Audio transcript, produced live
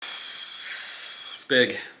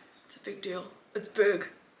big. It's a big deal. It's big.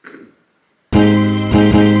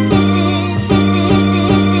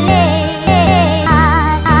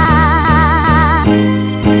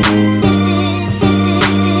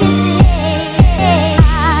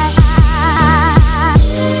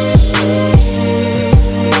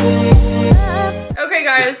 Okay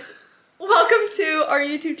guys, welcome to our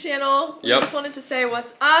YouTube channel. We just wanted to say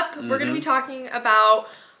what's up. We're going to be talking about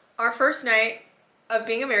our first night of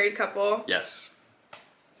being a married couple. Yes.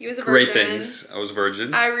 He was a virgin. Great things. I was a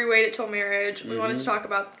virgin. I rewaited till marriage. We wanted to talk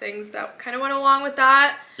about the things that kind of went along with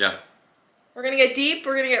that. Yeah. We're going to get deep.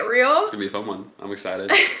 We're going to get real. It's going to be a fun one. I'm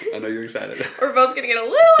excited. I know you're excited. We're both going to get a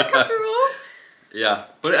little uncomfortable. Yeah.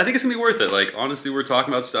 But I think it's going to be worth it. Like, honestly, we're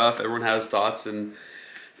talking about stuff. Everyone has thoughts and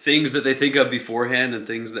things that they think of beforehand and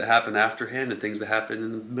things that happen afterhand and things that happen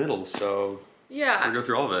in the middle. So yeah, we're going to go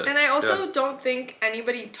through all of it. And I also don't think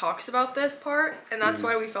anybody talks about this part. And that's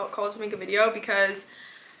why we felt called to make a video, because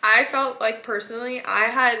I felt like personally I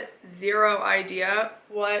had zero idea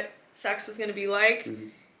what sex was going to be like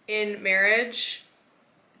in marriage.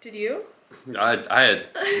 Did you? I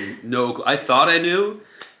had no. I thought I knew,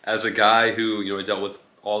 as a guy who dealt with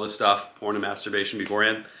all this stuff, porn and masturbation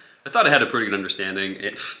beforehand. I thought I had a pretty good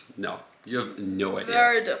understanding. No, you have no idea.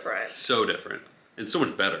 Very different. So different, and so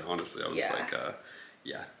much better. Honestly, I was like,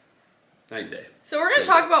 yeah, night and day. So we're gonna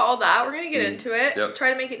talk about all that. We're gonna get into it. Yep. Try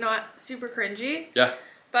to make it not super cringy. Yeah.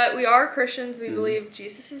 But we are Christians. We believe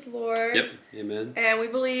Jesus is Lord. Yep. Amen. And we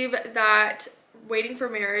believe that waiting for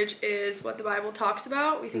marriage is what the Bible talks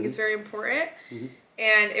about. We think it's very important.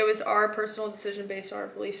 And it was our personal decision based on our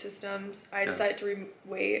belief systems. I decided to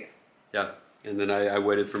wait. Yeah. And then I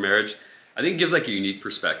waited for marriage. I think it gives like a unique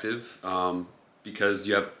perspective because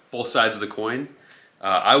you have both sides of the coin.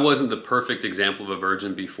 I wasn't the perfect example of a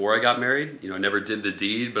virgin before I got married. I never did the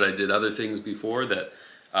deed, but I did other things before that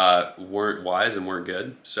weren't wise and weren't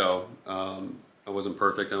good. So I wasn't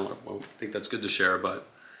perfect. I don't think that's good to share, but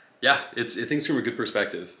yeah, I think it's from a good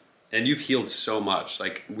perspective. And you've healed so much.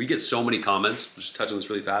 Like, we get so many comments, just touching this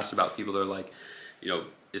really fast, about people that are like,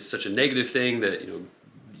 it's such a negative thing that,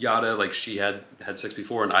 yada, like she had sex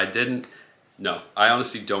before and I didn't. No, I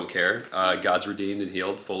honestly don't care. God's redeemed and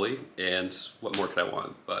healed fully, and what more could I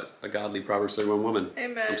want? But a godly Proverbs 31 woman.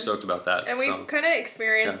 Amen. I'm stoked about that. And we've kind of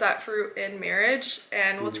experienced that fruit in marriage,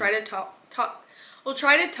 and we'll try to we'll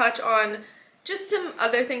try to touch on just some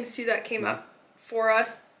other things too that came up for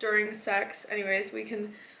us during sex. Anyways, we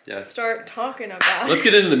can start talking about. Let's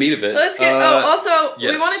get into the meat of it. Let's get. Also,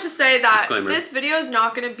 yes. we wanted to say that Disclaimer. This video is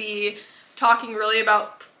not going to be talking really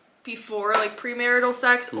about before, like premarital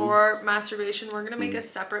sex or masturbation. We're going to make a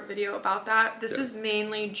separate video about that. This is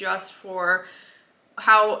mainly just for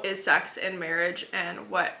how is sex in marriage and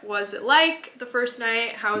what was it like the first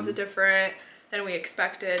night, how is it different than we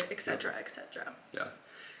expected, etc., etc. Yeah.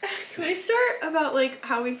 Can we start about like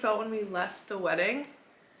how we felt when we left the wedding?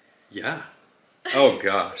 Yeah. Oh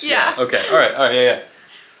gosh. Yeah. Okay. All right. Yeah.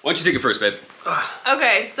 Why don't you take it first, babe?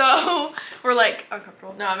 Okay, so we're like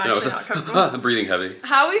uncomfortable. No, I'm actually not comfortable. I'm breathing heavy.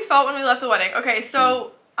 How we felt when we left the wedding. Okay,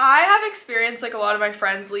 so I have experienced like a lot of my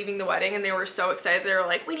friends leaving the wedding, and they were so excited. They were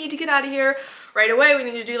like, we need to get out of here right away. We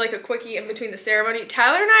need to do like a quickie in between the ceremony.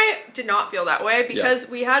 Tyler and I did not feel that way because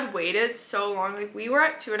we had waited so long. Like, we were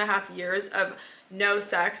at 2.5 years of no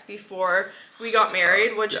sex before we got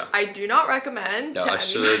married, which I do not recommend to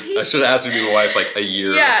anybody. I should have asked you to be my wife like a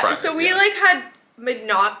year prior. So we like had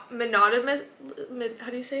monogamous,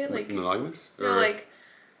 how do you say it? Like monogamous? No, like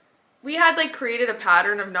we had like created a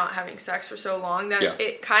pattern of not having sex for so long that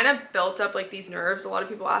it kind of built up like these nerves. A lot of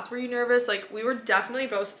people asked, were you nervous? Like, we were definitely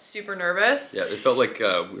both super nervous. Yeah, it felt like we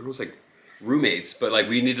were almost like roommates, but like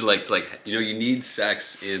we needed you need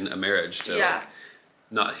sex in a marriage to like,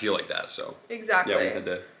 not feel like that. So exactly. Yeah, we had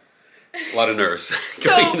a lot of nerves so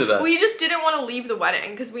going into that. We just didn't want to leave the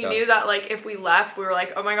wedding because we knew that like if we left, we were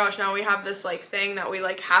like, oh my gosh, now we have this like thing that we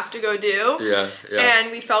like have to go do. Yeah.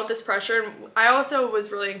 And we felt this pressure. And I also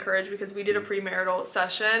was really encouraged because we did a premarital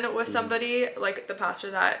session with somebody, like the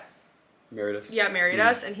pastor that married us. Yeah, married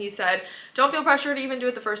us, and he said, don't feel pressure to even do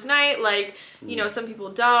it the first night. Like, some people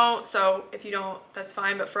don't, so if you don't, that's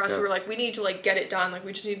fine. But for us, we were like, we need to like get it done. Like,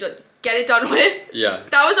 we just need to get it done with. Yeah.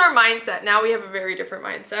 That was our mindset. Now we have a very different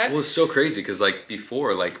mindset. Well, it's so crazy because like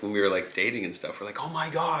before, like when we were like dating and stuff, we're like, oh my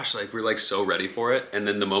gosh, like we're like so ready for it. And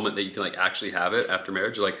then the moment that you can like actually have it after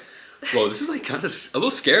marriage, you're like, whoa, this is like kind of a little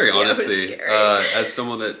scary, honestly. It was scary. As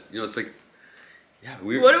someone that, it's like, Yeah,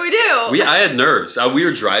 what do we do? I had nerves. We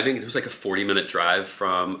were driving, and it was like a 40-minute drive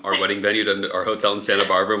from our wedding venue to our hotel in Santa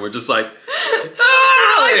Barbara, and we're just like, we're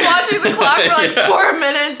like watching the clock for like 4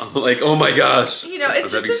 minutes. I'm like, oh my gosh. You know, I it's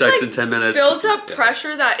was just having this sex like in 10 minutes. built up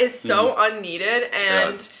pressure that is so unneeded,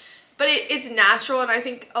 and Yeah. but it's natural, and I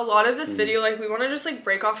think a lot of this video, like, we want to just like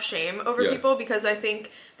break off shame over people, because I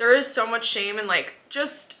think there is so much shame and like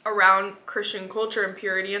just around Christian culture and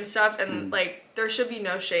purity and stuff, and like there should be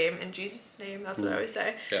no shame in Jesus' name. That's what I always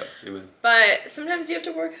say. Yeah, amen. But sometimes you have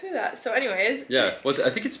to work through that. So anyways. Yeah, well, I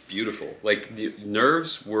think it's beautiful. Like, the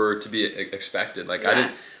nerves were to be expected. Like,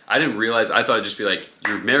 Yes. I didn't realize, I thought it'd just be like,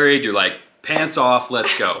 you're married, you're like, pants off,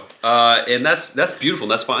 let's go. And that's beautiful,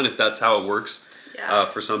 and that's fine if that's how it works. Yeah.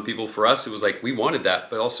 For some people. For us, it was like, we wanted that,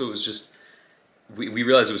 but also it was just, we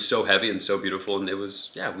realized it was so heavy and so beautiful, and it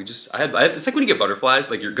was, I had, it's like when you get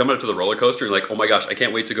butterflies, like you're coming up to the roller coaster, and you're like, oh my gosh, I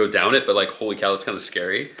can't wait to go down it, but like, holy cow, it's kind of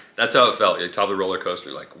scary. That's how it felt. You're top of the roller coaster,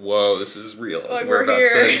 you're like, whoa, this is real. Like, we're about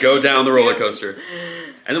here. to go down the roller coaster.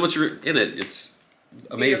 And then once you're in it, it's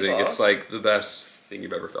amazing. Beautiful. It's like the best thing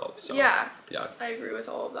you've ever felt. So, yeah. I agree with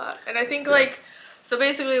all of that. And I think like, so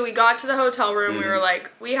basically we got to the hotel room, we were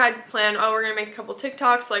like, we had planned, we're gonna make a couple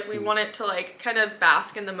TikToks, like we wanted to like kind of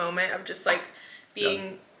bask in the moment of just like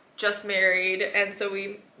being just married, and so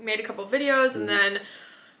we made a couple videos, and then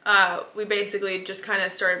we basically just kind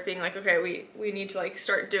of started being like, okay, we need to like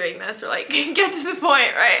start doing this, or like get to the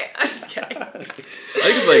point, right? I'm just kidding. I think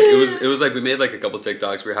it's like, it was like we made like a couple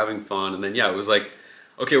TikToks, we were having fun, and then it was like,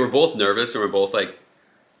 okay, we're both nervous, and we're both like,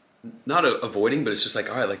 not avoiding, but it's just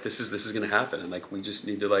like, all right, like this is gonna happen, and like we just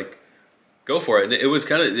need to like go for it. And it was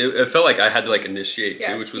kind of, it felt like I had to like initiate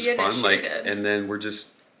too, which was fun. Like, and then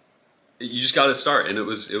you just got to start, and it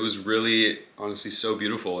was really honestly so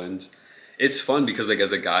beautiful, and it's fun because like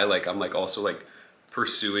as a guy, like I'm like also like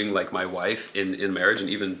pursuing like my wife in marriage,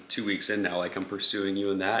 and even 2 weeks in now, like I'm pursuing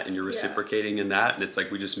you in that, and you're reciprocating in that, and it's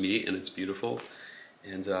like we just meet, and it's beautiful,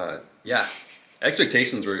 and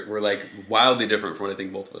expectations were like wildly different from what I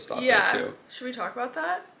think both of us thought too. Should we talk about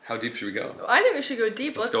that? How deep should we go? I think we should go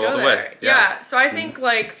deep. Let's go all the there. way. Yeah. So I think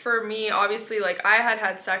like for me, obviously, like I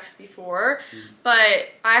had sex before, but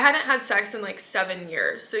I hadn't had sex in like 7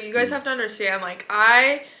 years. So you guys have to understand, like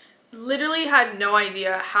I literally had no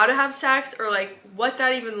idea how to have sex or like what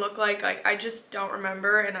that even looked like. Like I just don't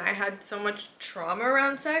remember, and I had so much trauma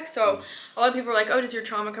around sex. So a lot of people are like, oh, does your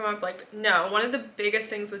trauma come up? Like, no. One of the biggest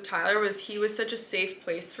things with Tyler was he was such a safe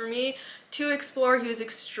place for me to explore. He was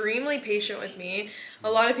extremely patient with me. A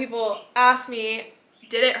lot of people ask me,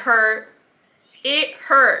 did it hurt? It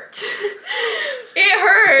hurt. It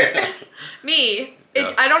hurt me.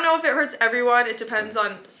 I don't know if it hurts everyone. It depends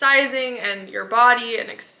on sizing and your body and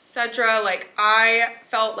etc. Like I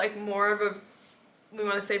felt like more of a, we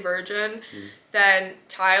want to say virgin than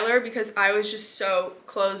Tyler, because I was just so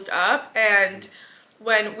closed up. And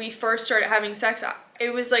when we first started having sex,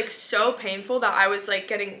 it was like so painful that I was like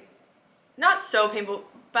getting, not so painful,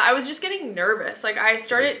 but I was just getting nervous. Like I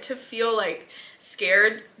started to feel like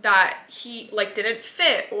scared that he like didn't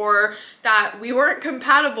fit, or that we weren't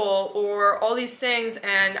compatible, or all these things,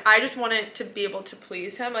 and I just wanted to be able to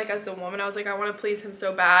please him. Like as a woman, I was like, I want to please him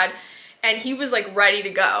so bad. And he was like ready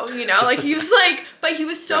to go, you know, like he was like, but he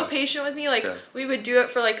was so patient with me. Like we would do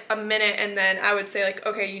it for like a minute, and then I would say like,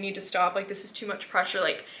 okay, you need to stop. Like this is too much pressure.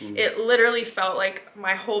 Like it literally felt like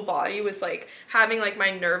my whole body was like having like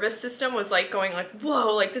my nervous system was like going like,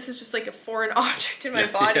 whoa, like this is just like a foreign object in my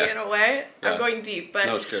body in a way. I'm going deep, but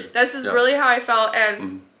this is really how I felt.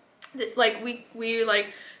 And like we like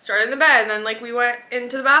started in the bed, and then like we went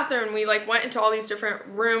into the bathroom, and we like went into all these different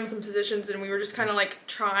rooms and positions, and we were just kind of like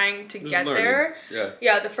trying to get there.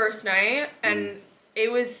 The first night, and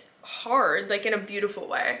it was hard, like in a beautiful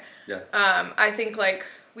way. I think like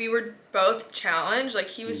we were both challenged. Like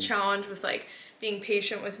he was challenged with like being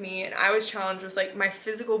patient with me, and I was challenged with like my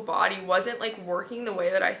physical body wasn't like working the way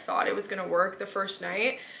that I thought it was gonna work the first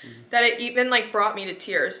night. That it even like brought me to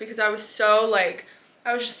tears, because I was so like,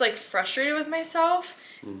 I was just like frustrated with myself.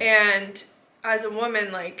 And as a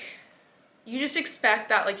woman, like you just expect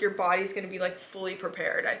that like your body's gonna be like fully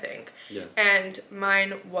prepared, I think. And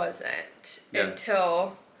mine wasn't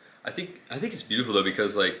until I think it's beautiful though,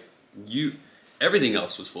 because like everything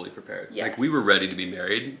else was fully prepared. Like we were ready to be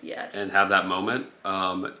married and have that moment.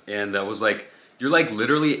 And that was like, you're like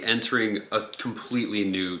literally entering a completely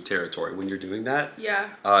new territory when you're doing that.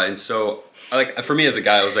 And so like for me as a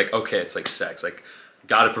guy, I was like, okay, it's like sex. Like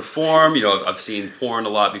gotta perform, you know, I've seen porn a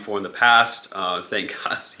lot before in the past. Thank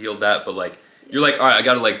God's healed that, but like you're like, all right, I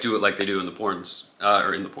gotta like do it like they do in the porns,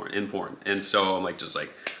 or in porn. And so I'm like just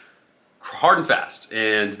like hard and fast,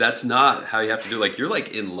 and that's not how you have to do it. Like you're like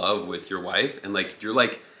in love with your wife, and like you're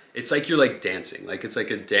like it's like you're like dancing, like it's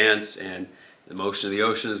like a dance, and the motion of the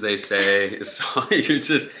ocean, as they say. So you're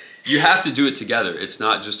just you have to do it together. It's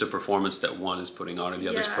not just a performance that one is putting on or the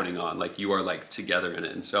other's putting on. Like you are like together in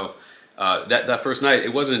it, and so that first night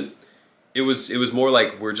it wasn't. It was more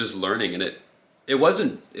like we're just learning, and it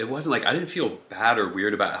wasn't like I didn't feel bad or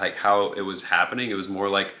weird about like how it was happening. It was more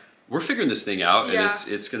like we're figuring this thing out, and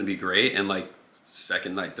it's going to be great. And like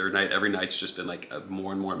second night, third night, every night's just been like a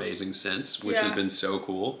more and more amazing since, which has been so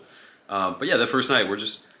cool. But yeah, the first night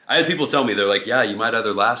I had people tell me, they're like, yeah, you might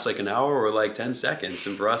either last like an hour or like 10 seconds.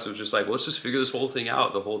 And for us, it was just like, let's just figure this whole thing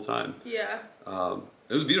out the whole time. Yeah.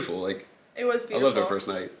 It was beautiful. Like it was beautiful. I loved our first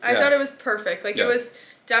night. I thought it was perfect. Like it was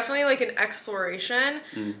definitely like an exploration.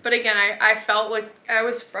 But again, I felt like I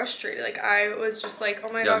was frustrated. Like I was just like,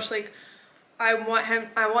 oh my gosh, like I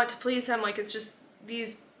want to please him. Like it's just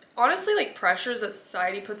these honestly like pressures that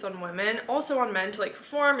society puts on women, also on men to like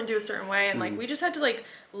perform and do a certain way, and like we just had to like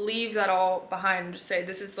leave that all behind and just say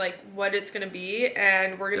this is like what it's gonna be,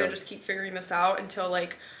 and we're gonna just keep figuring this out until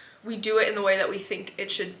like we do it in the way that we think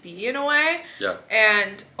it should be in a way. Yeah.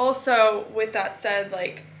 And also with that said,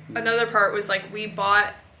 like another part was like we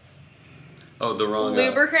bought the wrong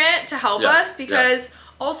lubricant to help us because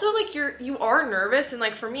also like you are nervous, and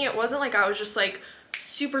like for me it wasn't like I was just like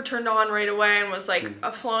super turned on right away and was like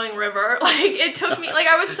a flowing river. Like it took me like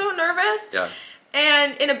I was so nervous. Yeah.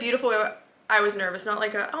 And in a beautiful way I was nervous, not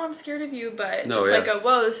like I'm scared of you, but like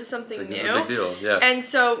whoa, this is something new. This is a big deal. Yeah. And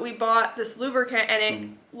so we bought this lubricant, and it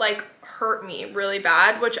like hurt me really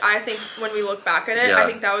bad, which I think when we look back at it, I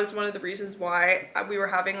think that was one of the reasons why we were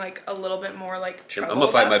having like a little bit more like trouble. I'm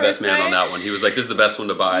gonna fight my best man on that one. He was like, this is the best one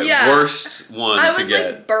to buy. Worst one to get. I was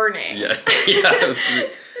like burning. Yeah.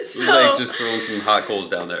 It was like just throwing some hot coals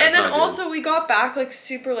down there. And then also we got back like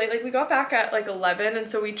super late. Like we got back at like 11, and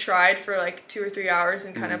so we tried for like 2 or 3 hours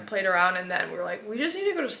and kind of played around, and then we were like, we just need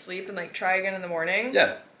to go to sleep and like try again in the morning.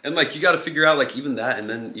 Yeah. And like you got to figure out like even that, and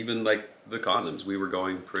then even like the condoms. We were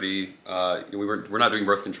going pretty we're not doing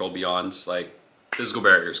birth control beyond like physical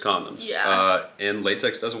barriers, condoms. Yeah. And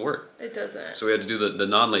latex doesn't work. It doesn't. So we had to do the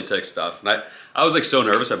non-latex stuff. And I was like so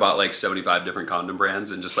nervous. I bought like 75 different condom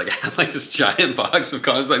brands and just like had like this giant box of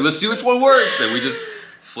condoms. Like, let's see which one works. And we just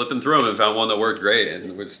flipping through them and found one that worked great.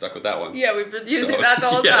 And we stuck with that one. Yeah, we've been using that the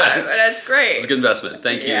whole time. And that's great. It's a good investment.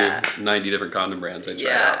 Thank you. 90 different condom brands I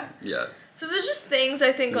tried out. Yeah. So there's just things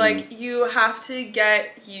I think like you have to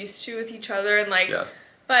get used to with each other, and like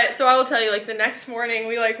but so I will tell you, like the next morning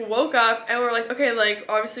we like woke up and we're like, okay, like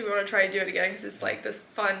obviously we want to try to do it again because it's like this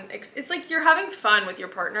fun it's like you're having fun with your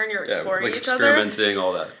partner and you're exploring like each other, experimenting,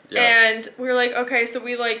 all that. And we were like, okay, so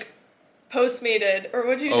we like Postmated, or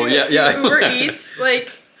what'd you do? Uber Eats,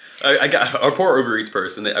 like I got our poor Uber Eats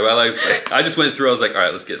person. I just went through. I was like, all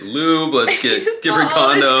right, let's get lube, let's get different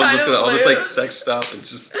condoms, let's get all this like sex stuff, and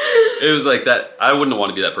just it was like that. I wouldn't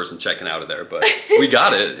want to be that person checking out of there, but we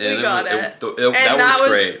got it. And that was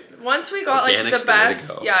great. Once we got like the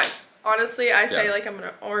best, honestly, I say like I'm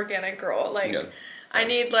an organic girl. Like I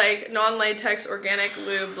need like non-latex organic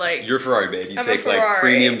lube. Like you're Ferrari, babe. You take like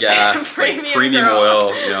premium gas, premium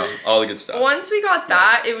oil, all the good stuff. Once we got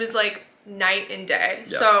that, it was like night and day.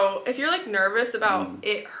 So if you're like nervous about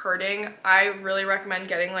it hurting, I really recommend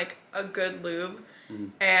getting like a good lube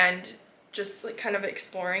and just like kind of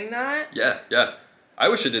exploring that. Yeah. I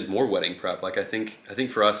wish I did more wedding prep. Like I think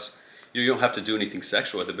for us, you don't have to do anything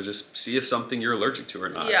sexual with it, but just see if something you're allergic to or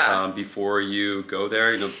not before you go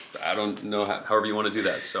there. I don't know however you want to do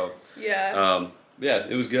that. So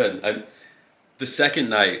it was good. The second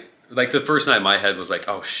night, like the first night, my head was like,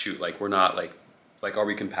 oh shoot, like we're not like are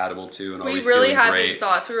we compatible too? And we really had these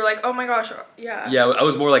thoughts. We were like, oh my gosh, yeah. Yeah, I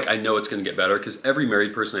was more like, I know it's going to get better, because every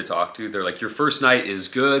married person I talk to, they're like, your first night is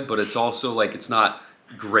good, but it's also like, it's not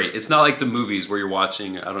great. It's not like the movies where you're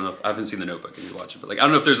watching, I don't know, I haven't seen The Notebook and you watch it, but like, I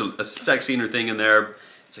don't know if there's a sex scene or thing in there.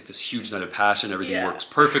 It's like this huge night of passion. Everything works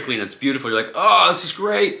perfectly and it's beautiful. You're like, oh, this is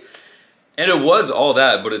great. And it was all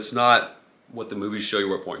that, but it's not what the movies show you,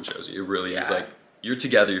 what porn shows you. It really is like, you're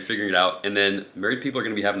together, you're figuring it out, and then married people are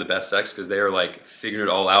going to be having the best sex because they are like figuring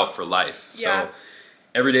it all out for life. So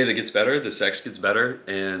every day that gets better, the sex gets better,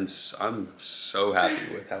 and I'm so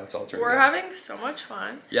happy with how it's all turned out. We're having so much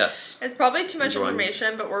fun. Yes. It's probably too much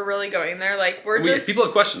information, but we're really going there. Like people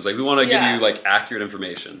have questions. Like we want to give you like accurate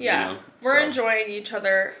information. Yeah. We're enjoying each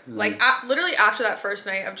other. Like literally after that first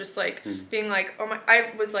night of just like being like, oh my,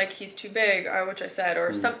 I was like, he's too big, which I said,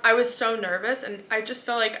 or I was so nervous, and I just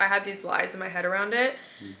felt like I had these lies in my head around it.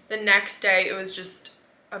 The next day it was just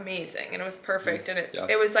amazing and it was perfect and Yeah.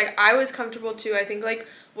 it was like I was comfortable too. I think like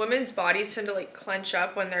women's bodies tend to like clench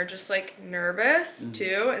up when they're just like nervous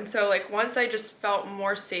too, and so like once I just felt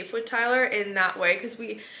more safe with Tyler in that way, because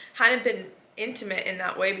we hadn't been intimate in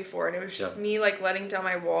that way before and it was just me like letting down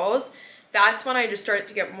my walls, that's when I just started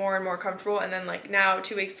to get more and more comfortable. And then like now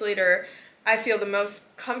 2 weeks later I feel the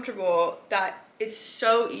most comfortable, that it's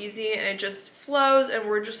so easy and it just flows and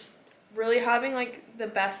we're just really having like the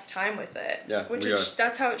best time with it. Yeah, which we is are.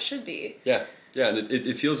 that's how it should be. Yeah, and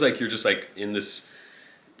it feels like you're just like in this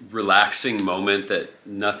relaxing moment that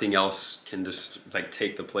nothing else can just like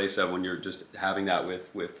take the place of when you're just having that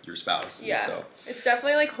with your spouse. Yeah, so it's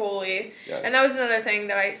definitely like holy. Yeah. And that was another thing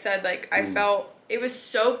that I said, like I felt it was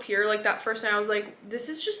so pure. Like that first night I was like, this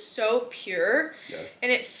is just so pure. Yeah.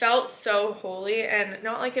 And it felt so holy, and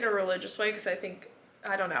not like in a religious way, because I think,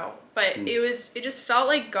 I don't know, but it just felt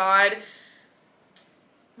like God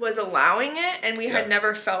was allowing it, and we had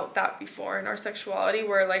never felt that before in our sexuality,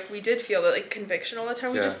 where like we did feel that like conviction all the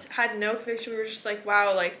time. We just had no conviction. We were just like,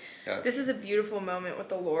 wow, like this is a beautiful moment with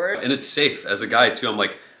the Lord. And it's safe as a guy too. I'm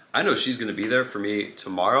like, I know she's going to be there for me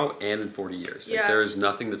tomorrow and in 40 years. Like there is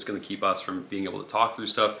nothing that's going to keep us from being able to talk through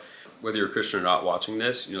stuff. Whether you're a Christian or not watching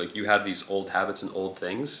this, you know, like you have these old habits and old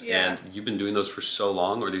things, and you've been doing those for so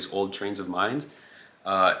long, or these old trains of mind.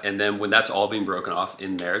 And then when that's all being broken off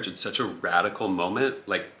in marriage, it's such a radical moment.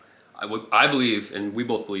 Like I believe, and we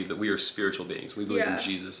both believe, that we are spiritual beings. We believe in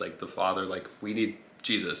Jesus, like the Father. Like we need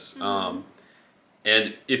Jesus.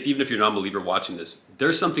 And even if you're a non-believer watching this,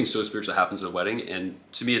 there's something so spiritual that happens at a wedding, and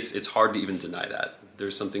to me, it's hard to even deny that.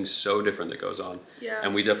 There's something so different that goes on,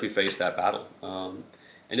 and we definitely faced that battle.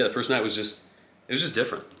 And the first night was just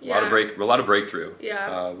different. A lot of breakthrough.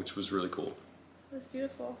 Which was really cool. It was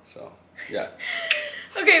beautiful. So yeah.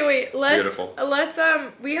 Okay, wait. Let's Beautiful.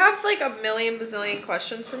 we have like a million bazillion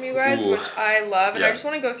questions from you guys, which I love, and I just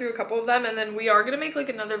want to go through a couple of them, and then we are gonna make like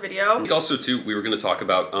another video. I think also too, we were gonna talk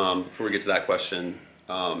about before we get to that question,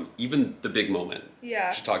 even the big moment. Yeah.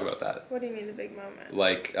 We should talk about that. What do you mean the big moment?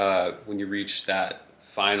 Like when you reach that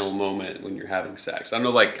final moment when you're having sex. I don't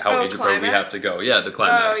know like how age appropriate we have to go. Yeah, the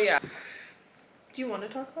climax. Oh yeah. Do you want to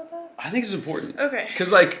talk about that? I think it's important. Okay.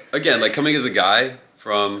 Because like again, like coming as a guy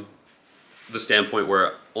from the standpoint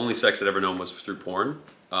where only sex I'd ever known was through porn,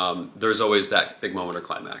 there's always that big moment or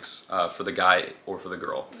climax for the guy or for the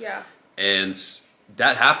girl. Yeah. And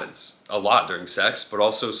that happens a lot during sex, but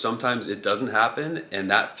also sometimes it doesn't happen,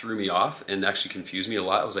 and that threw me off and actually confused me a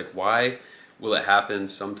lot. I was like, why will it happen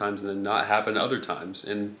sometimes and then not happen other times?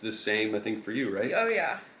 And the same, I think, for you, right? Oh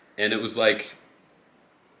yeah. And it was like,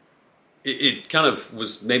 it kind of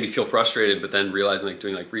made me feel frustrated, but then realizing, like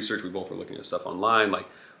doing like research, we both were looking at stuff online, like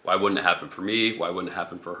why wouldn't it happen for me? Why wouldn't it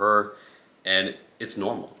happen for her? And it's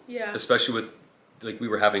normal. Yeah. Especially with, like we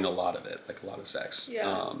were having a lot of it, like a lot of sex.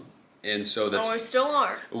 Yeah. And so that's... Oh, we still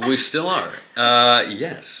are. We still are.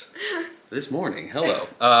 Yes. This morning. Hello.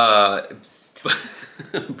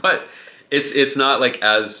 But it's not like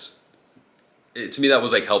as... to me, that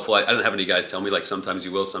was like helpful. I didn't have any guys tell me like sometimes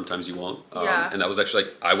you will, sometimes you won't. And that was actually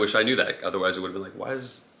like, I wish I knew that. Otherwise it would have been like, why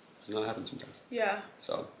does it not happen sometimes? Yeah.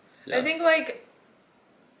 So, yeah.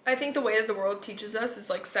 I think the way that the world teaches us is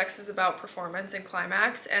like sex is about performance and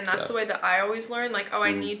climax, and that's the way that I always learn, like, oh,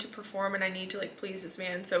 I need to perform and I need to like please this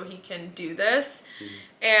man so he can do this.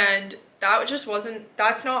 And that just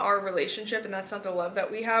that's not our relationship, and that's not the love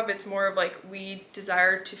that we have. It's more of like we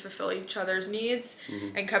desire to fulfill each other's needs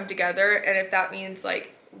and come together, and if that means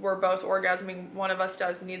like we're both orgasming, one of us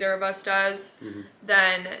does, neither of us does,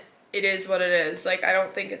 then it is what it is. Like I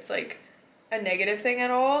don't think it's like a negative thing at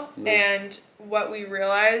all. And what we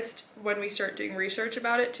realized when we start doing research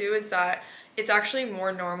about it too is that it's actually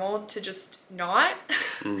more normal to just not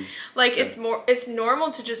like it's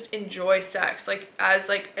normal to just enjoy sex like as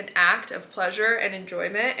like an act of pleasure and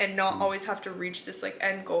enjoyment, and not always have to reach this like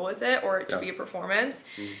end goal with it or it to be a performance.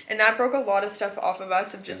 And that broke a lot of stuff off of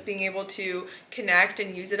us of just being able to connect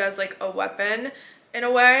and use it as like a weapon in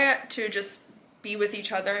a way to just be with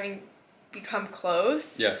each other and become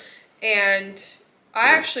close. And I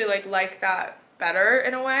actually like that better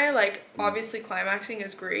in a way. Like obviously climaxing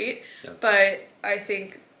is great, but I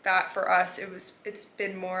think that for us it's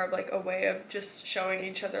been more of like a way of just showing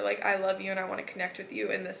each other like I love you and I want to connect with you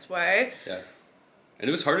in this way. And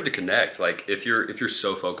it was harder to connect. Like if you're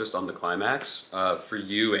so focused on the climax, for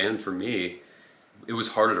you and for me, it was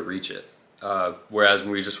harder to reach it. Whereas when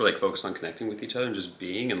we just were like focused on connecting with each other and just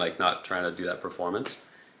being and like not trying to do that performance,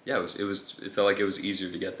 it felt like it was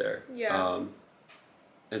easier to get there.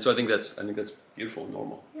 And so I think that's beautiful and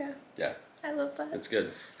normal. Yeah. I love that. It's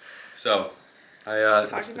good. So Talking about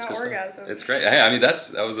good stuff. orgasms. It's great. Hey, I mean that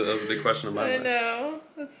was a big question of mine. I know.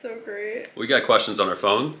 That's so great. We got questions on our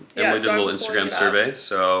phone. Yeah, Emily so did a little I'm pulling Instagram it up. survey,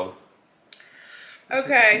 so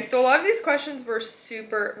Okay, so a lot of these questions were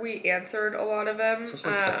we answered a lot of them. there's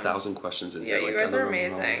like 1,000 questions in Yeah, here. you Like, guys I are don't know how-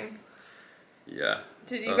 amazing. Yeah.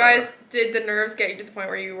 Did the nerves get you to the point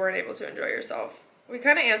where you weren't able to enjoy yourself? We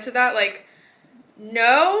kind of answered that, like,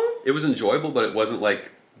 no. It was enjoyable, but it wasn't like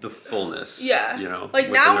the fullness. Yeah. You know. Like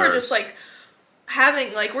with now the we're nerves. just like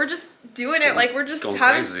we're just doing it, like we're just Going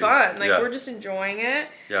having crazy. fun, like Yeah. we're just enjoying it.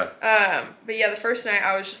 Yeah. But yeah, the first night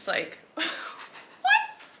I was just like, what?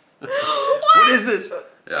 What is this?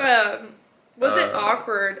 Yeah. Was it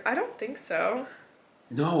awkward? I don't think so.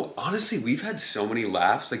 No, honestly, we've had so many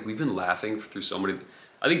laughs. Like we've been laughing through so many.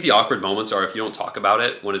 I think the awkward moments are if you don't talk about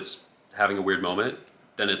it when it's having a weird moment,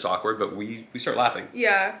 then it's awkward. But we start laughing.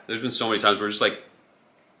 Yeah. There's been so many times we're just like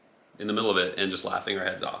in the middle of it and just laughing our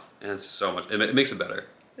heads off, and it's so much. It makes it better.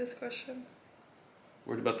 This question.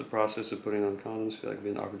 Worried about the process of putting on condoms? Feel like it'd be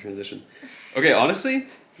an awkward transition. Okay, honestly,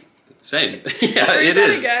 same. Yeah, Read it that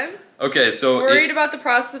is. again. Okay, so Worried about the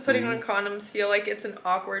process of putting on condoms. Feel like it's an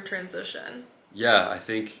awkward transition. Yeah, I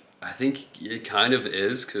think it kind of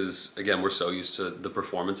is because again we're so used to the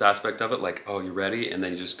performance aspect of it, like oh you're ready and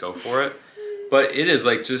then you just go for it. But it is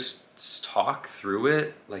like just talk through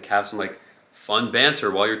it, like have some like fun banter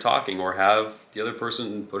while you're talking, or have the other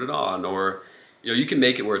person put it on, or you can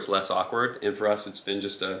make it where it's less awkward. And for us, it's been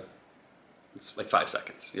just it's like 5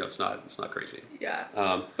 seconds. It's not crazy. Yeah.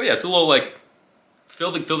 But yeah, it's a little like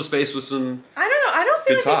fill the space with some. I don't know. I don't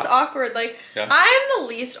feel Good like it's talk. awkward. Like Yeah. I am the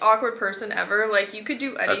least awkward person ever. Like you could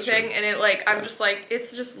do That's true. anything, and it like I'm just like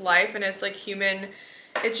it's just life, and it's like human.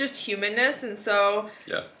 It's just humanness, and so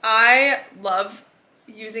Yeah. I love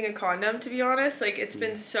using a condom. To be honest, like it's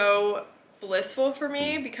been so blissful for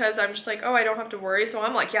me because I'm just like, oh, I don't have to worry. So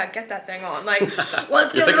I'm like, yeah, get that thing on. Like,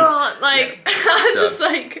 let's get it on. Like, I'm just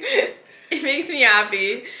like, it makes me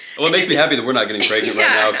happy. Well, it makes me happy that we're not getting pregnant right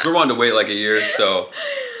now because we're wanting to wait like a year. So,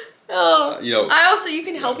 Oh, you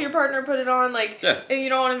can help Yeah. your partner put it on. Like, Yeah. if you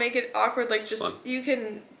don't want to make it awkward, like just fun. you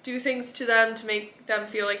can do things to them to make them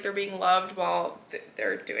feel like they're being loved while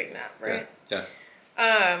they're doing that, right? Yeah.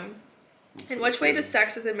 In which way does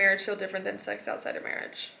sex within marriage feel different than sex outside of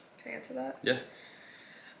marriage? Can I answer that? Yeah.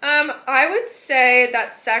 I would say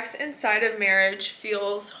that sex inside of marriage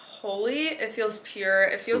feels holy. It feels pure.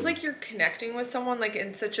 It feels like you're connecting with someone like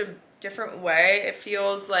in such a different way. It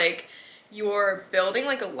feels like you're building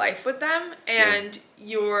like a life with them, and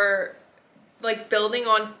you're like building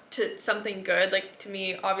on to something good. Like to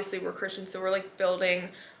me, obviously we're Christians, so we're like building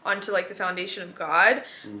onto like the foundation of God.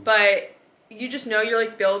 But you just know you're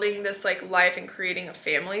like building this like life and creating a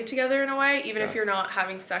family together in a way, even if you're not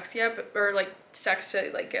having sex yet, or like sex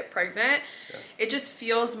to like get pregnant. It just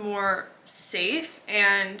feels more safe,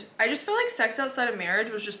 and I just feel like sex outside of marriage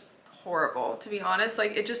was just horrible, to be honest.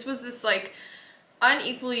 Like it just was this like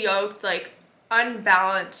unequally yoked, like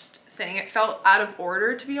unbalanced thing. It felt out of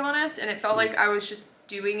order, to be honest, and it felt like I was just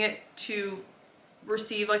doing it to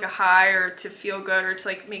receive like a high or to feel good or to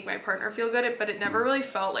like make my partner feel good, but it never really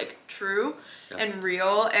felt like true and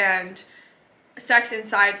real. And sex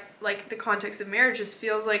inside like the context of marriage just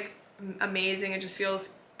feels like amazing. It just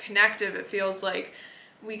feels connective. It feels like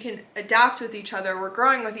we can adapt with each other, we're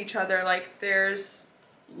growing with each other, like there's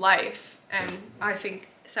life. And I think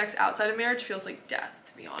sex outside of marriage feels like death,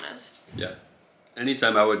 to be honest. Yeah.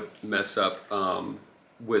 Anytime I would mess up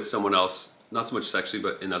with someone else, not so much sexually,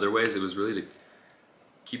 but in other ways, it was really to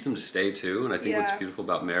keep them to stay too. And I think what's beautiful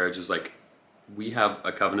about marriage is like we have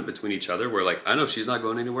a covenant between each other where like I know she's not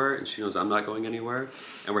going anywhere and she knows I'm not going anywhere,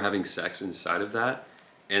 and we're having sex inside of that.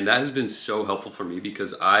 And that has been so helpful for me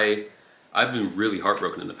because I've been really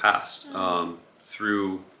heartbroken in the past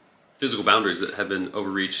through physical boundaries that have been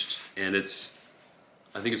overreached, and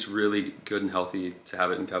I think it's really good and healthy to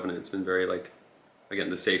have it in covenant. It's been very like, again,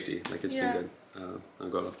 the safety, like it's been good. I'm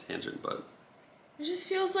going off tangent, but it just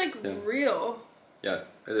feels like real. Yeah,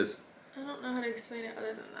 it is. I don't know how to explain it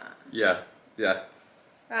other than that. Yeah.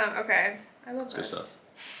 Okay. I love That's this. good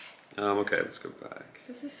stuff. Okay, let's go back.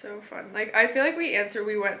 This is so fun. Like, I feel like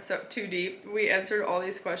we went so too deep. We answered all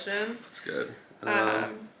these questions. That's good. How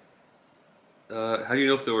do you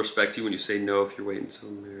know if they'll respect you when you say no if you're waiting until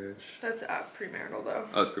marriage? That's premarital though.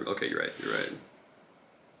 Oh, it's okay, you're right.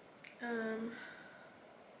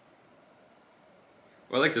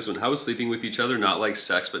 Well, I like this one. How is sleeping with each other not like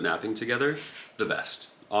sex but napping together? The best.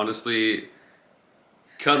 Honestly,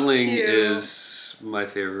 cuddling is my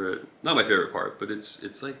favorite. Not my favorite part, but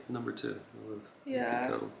it's like number 2. I love good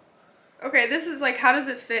cuddle. Okay, this is like, how does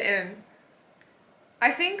it fit in?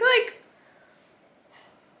 I think like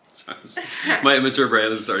Sorry, my immature brain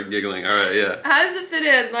just started giggling. All right, yeah. How does it fit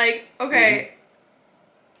in? Like, okay,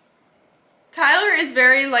 Tyler is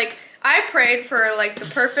very like, I prayed for like the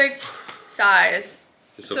perfect size.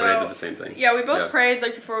 Just so Brandon did the same thing. Yeah, we both prayed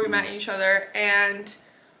like before we met each other, and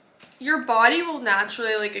your body will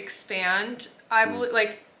naturally like expand. I believe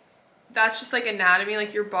like that's just like anatomy.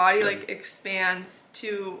 Like your body like expands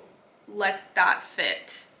to let that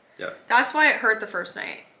fit. Yeah. That's why it hurt the first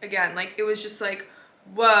night. Again, like it was just like,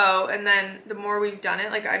 whoa. And then the more we've done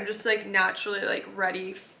it, like I'm just like naturally like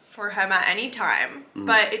ready for him at any time.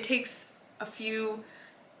 But it takes a few,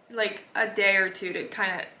 like a day or two to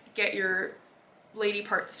kind of get your lady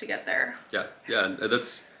parts to get there. Yeah. Yeah. And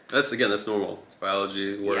that's again, that's normal. It's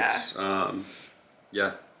biology. It works.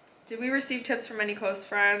 Yeah. Did we receive tips from any close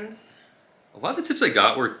friends? A lot of the tips I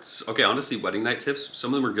got were, okay, honestly, wedding night tips.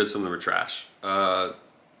 Some of them were good, some of them were trash.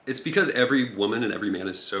 It's because every woman and every man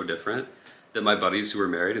is so different that my buddies who are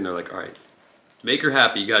married, and they're like, all right, to make her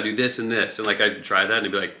happy, you gotta do this and this. And like, I'd try that and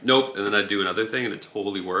they'd be like, nope. And then I'd do another thing and it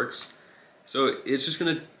totally works. So it's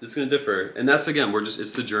gonna differ. And that's, again,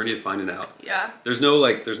 it's the journey of finding out. Yeah. There's no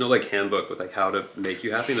handbook with like how to make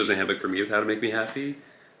you happy. There's no handbook for me with how to make me happy.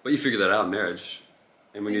 But you figure that out in marriage.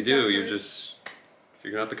 And when you do, you're just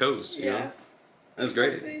figuring out the codes, you know? That's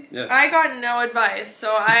great. Yeah. I got no advice,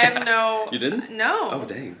 so I have no... You didn't? No. Oh,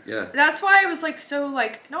 dang. Yeah. That's why it was like so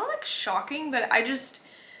like, not like shocking, but I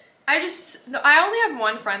only have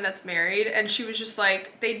one friend that's married, and she was just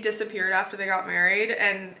like, they disappeared after they got married,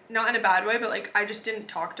 and not in a bad way, but like I just didn't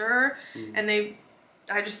talk to her, and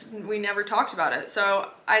we never talked about it. So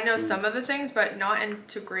I know some of the things, but not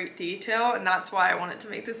into great detail, and that's why I wanted to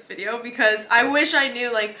make this video, because I wish I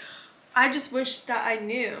knew, like, I just wish that I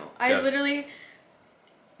knew. I literally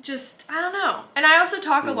just, I don't know. And I also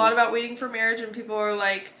talk a lot about waiting for marriage, and people are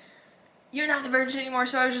like, you're not a virgin anymore.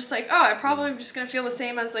 So I was just like, oh, I probably am just going to feel the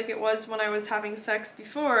same as like it was when I was having sex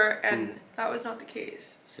before, and that was not the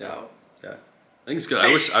case. So yeah. I think it's good.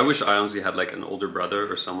 I wish I honestly had like an older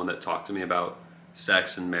brother or someone that talked to me about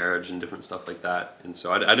sex and marriage and different stuff like that. And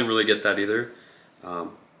so I didn't really get that either. So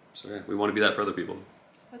yeah, we want to be that for other people.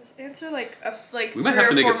 Let's answer like we might have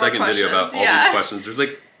to make a second video about all these questions. There's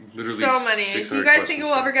like literally so many. Do you guys think it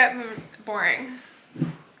will ever get boring?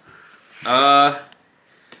 Yeah.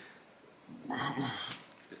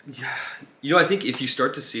 You know, I think if you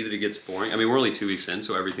start to see that it gets boring, I mean, we're only 2 weeks in,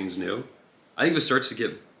 so everything's new. I think if it starts to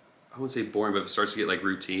get, I wouldn't say boring, but if it starts to get like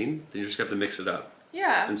routine, then you just have to mix it up.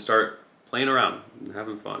 Yeah. And start playing around and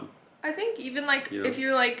having fun. I think even like if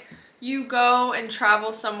you're like, you go and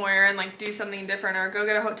travel somewhere and like do something different, or go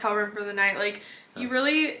get a hotel room for the night, like you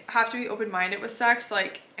really have to be open-minded with sex,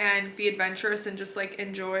 like, and be adventurous and just like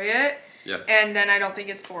enjoy it. Yeah. And then I don't think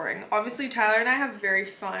it's boring. Obviously, Tyler and I have very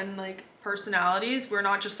fun like personalities. We're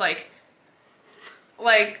not just like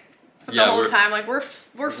for the whole time, like we're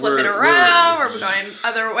flipping around, we're going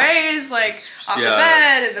other ways, like off the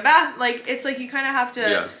bed, in the bath. Like it's like you kind of have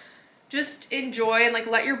to just enjoy and like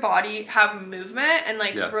let your body have movement and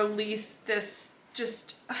like release this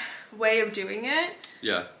just way of doing it.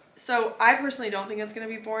 Yeah. So I personally don't think it's gonna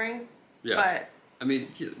be boring. Yeah. But I mean,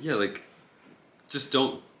 like just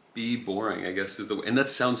don't be boring, I guess, is the way. And that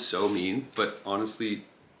sounds so mean, but honestly,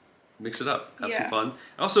 mix it up, have some fun.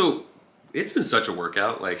 Also, it's been such a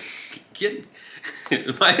workout. Like,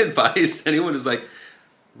 my advice to anyone is like,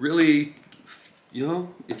 really, you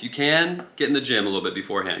know, if you can, get in the gym a little bit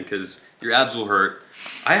beforehand, because your abs will hurt.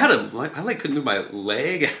 I couldn't move my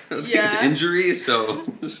leg out of the injury, so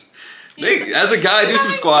as a guy, do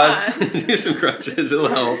some squats, do some crunches, it'll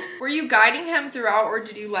help. Were you guiding him throughout, or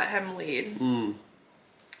did you let him lead?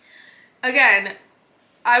 Again,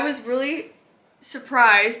 I was really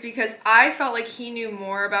surprised because I felt like he knew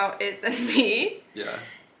more about it than me. Yeah.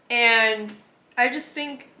 And I just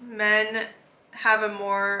think men have a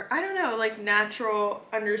more, I don't know, like natural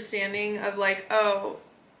understanding of like, oh,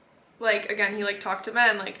 like again, he like talked to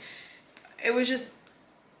men, like it was just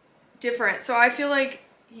different. So I feel like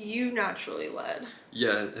you naturally led.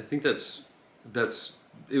 Yeah, I think it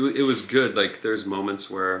was good. Like there's moments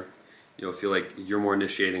where, you know, feel like you're more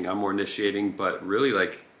initiating, I'm more initiating, but really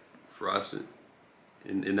like for us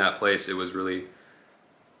in that place, it was really,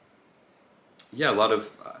 a lot of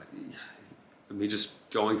me just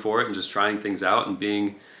going for it and just trying things out and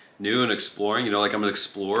being new and exploring. You know, like I'm an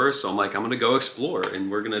explorer, so I'm like, I'm gonna go explore and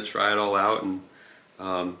we're gonna try it all out. And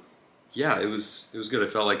it was good. I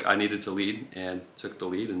felt like I needed to lead and took the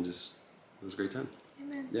lead, and just it was a great time.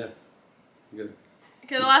 Amen. Yeah, good.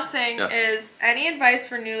 Okay, the last thing is, any advice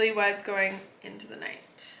for newlyweds going into the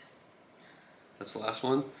night? That's the last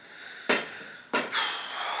one.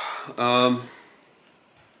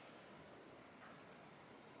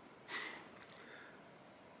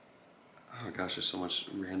 Oh gosh, there's so much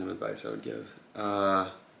random advice I would give. I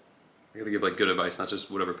gotta give like good advice, not just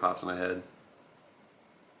whatever pops in my head.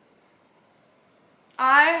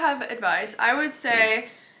 I have advice. I would say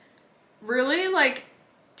really like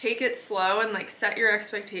take it slow and like set your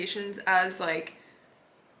expectations as like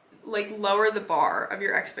lower the bar of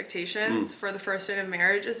your expectations for the first night of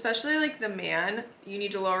marriage, especially like the man. You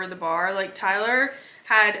need to lower the bar. Like Tyler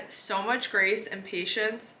had so much grace and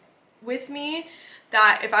patience with me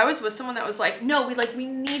that if I was with someone that was like, no, we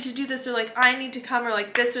need to do this, or like I need to come, or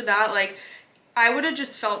like this or that, like I would have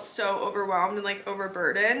just felt so overwhelmed and like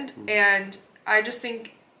overburdened. And I just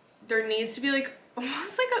think there needs to be like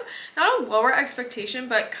almost like not a lower expectation,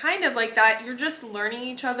 but kind of like that you're just learning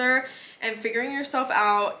each other and figuring yourself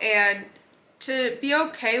out, and to be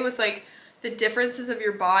okay with like the differences of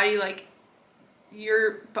your body, like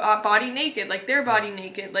your body naked, like their body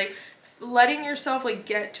naked, like letting yourself like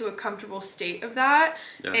get to a comfortable state of that.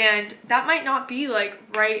 Yeah. And that might not be like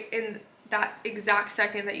right in that exact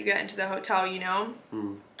second that you get into the hotel, you know?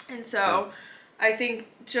 And so I think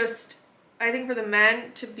for the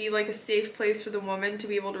men to be like a safe place for the woman to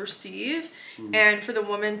be able to receive, and for the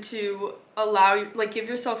woman to allow, like, give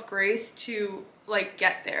yourself grace to like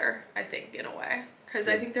get there, I think, in a way, because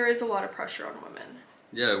I think there is a lot of pressure on women.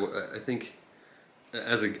 Yeah, I think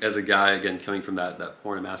as a guy, again, coming from that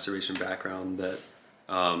porn and masturbation background,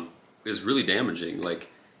 that is really damaging. Like,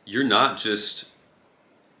 you're not just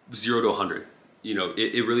 0 to 100. You know,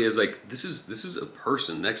 it really is like this is a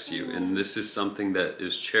person next to you, and this is something that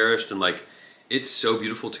is cherished, and like it's so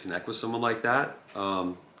beautiful to connect with someone like that.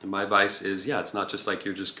 And my advice is, yeah, it's not just like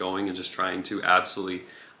you're just going and just trying to absolutely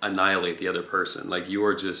annihilate the other person. Like, you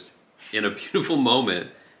are just in a beautiful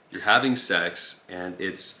moment. You're having sex, and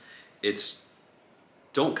it's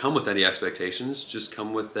don't come with any expectations. Just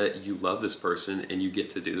come with that you love this person and you get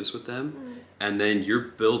to do this with them, and then you're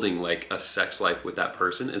building like a sex life with that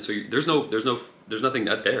person. And so there's nothing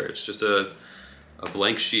out there. It's just a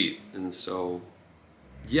blank sheet. And so,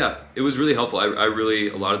 yeah, it was really helpful. I really,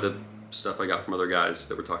 a lot of the stuff I got from other guys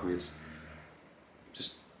that were talking to me is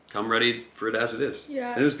just come ready for it as it is.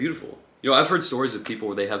 Yeah. And it was beautiful. You know, I've heard stories of people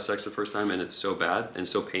where they have sex the first time and it's so bad and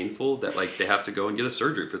so painful that like they have to go and get a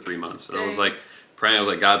surgery for 3 months. And I was like praying, I was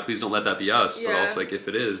like, God, please don't let that be us. But also, like, if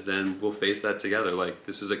it is, then we'll face that together. Like,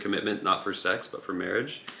 this is a commitment not for sex but for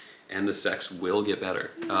marriage, and the sex will get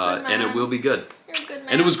better, and it will be good. You're a good man.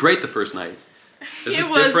 And it was great the first night. It's just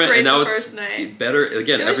was different, great and now the it's first night. better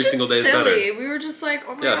again. Every single day is better. Silly. We were just like,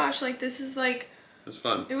 oh my gosh, like this is like. It was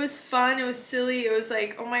fun. It was fun. It was silly. It was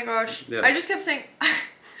like, oh my gosh. Yeah. I just kept saying,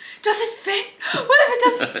 does it fit? What if it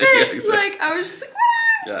doesn't fit? Yeah, exactly. Like, I was just like,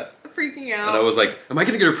 ah! Yeah. Freaking out. And I was like, am I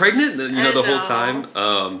gonna get her pregnant? You know, the whole know.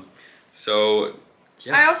 time. So,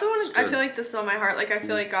 yeah. I also want to, I feel like this is on my heart. Like, I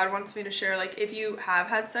feel like God wants me to share, like, if you have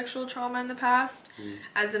had sexual trauma in the past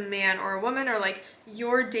as a man or a woman, or like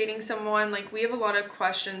you're dating someone, like, we have a lot of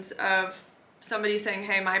questions of somebody saying,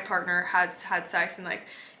 hey, my partner had sex, and like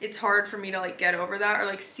it's hard for me to like get over that, or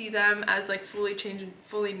like see them as like fully changed and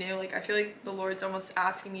fully new. Like, I feel like the Lord's almost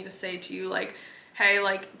asking me to say to you, like, hey,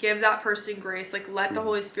 like, give that person grace, like, let the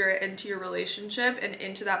Holy Spirit into your relationship and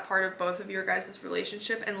into that part of both of your guys'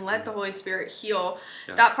 relationship, and let the Holy Spirit heal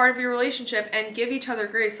that part of your relationship, and give each other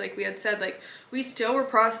grace. Like we had said, like, we still were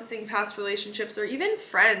processing past relationships, or even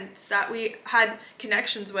friends that we had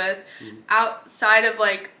connections with outside of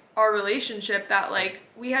like our relationship that like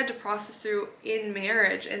we had to process through in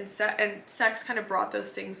marriage, and sex kind of brought those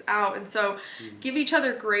things out. And so give each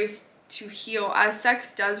other grace to heal, as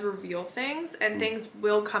sex does reveal things, and things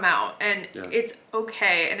will come out, and it's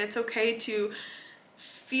okay. And it's okay to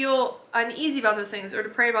feel uneasy about those things, or to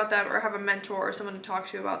pray about them, or have a mentor or someone to talk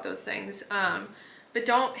to about those things. But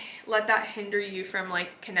don't let that hinder you from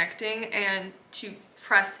like connecting and to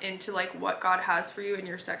press into like what God has for you in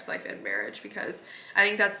your sex life and marriage, because I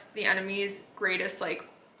think that's the enemy's greatest like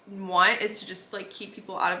want, is to just like keep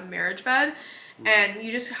people out of the marriage bed. And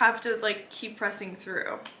you just have to like keep pressing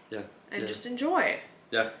through. And just enjoy.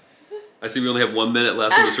 Yeah. I see we only have 1 minute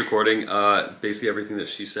left of this recording. Basically everything that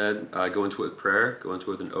she said, go into it with prayer, go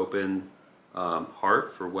into it with an open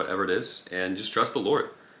heart for whatever it is, and just trust the Lord.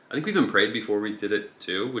 I think we even prayed before we did it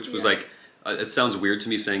too, which was like, it sounds weird to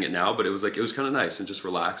me saying it now, but it was like, it was kind of nice, and just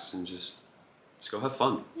relax and just go have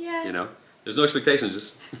fun. Yeah. You know? There's no expectations,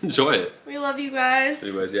 just enjoy it. We love you guys.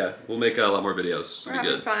 Anyways, yeah, we'll make a lot more videos. We're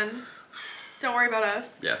having fun. Don't worry about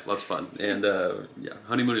us. Yeah, lots of fun. And yeah,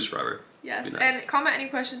 honeymoon is forever. Yes, nice. And comment any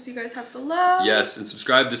questions you guys have below. Yes, and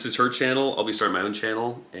subscribe. This is her channel. I'll be starting my own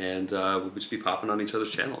channel, and we'll just be popping on each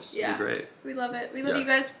other's channels. Yeah. It'll be great. We love it. We love you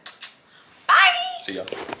guys. Bye! See ya.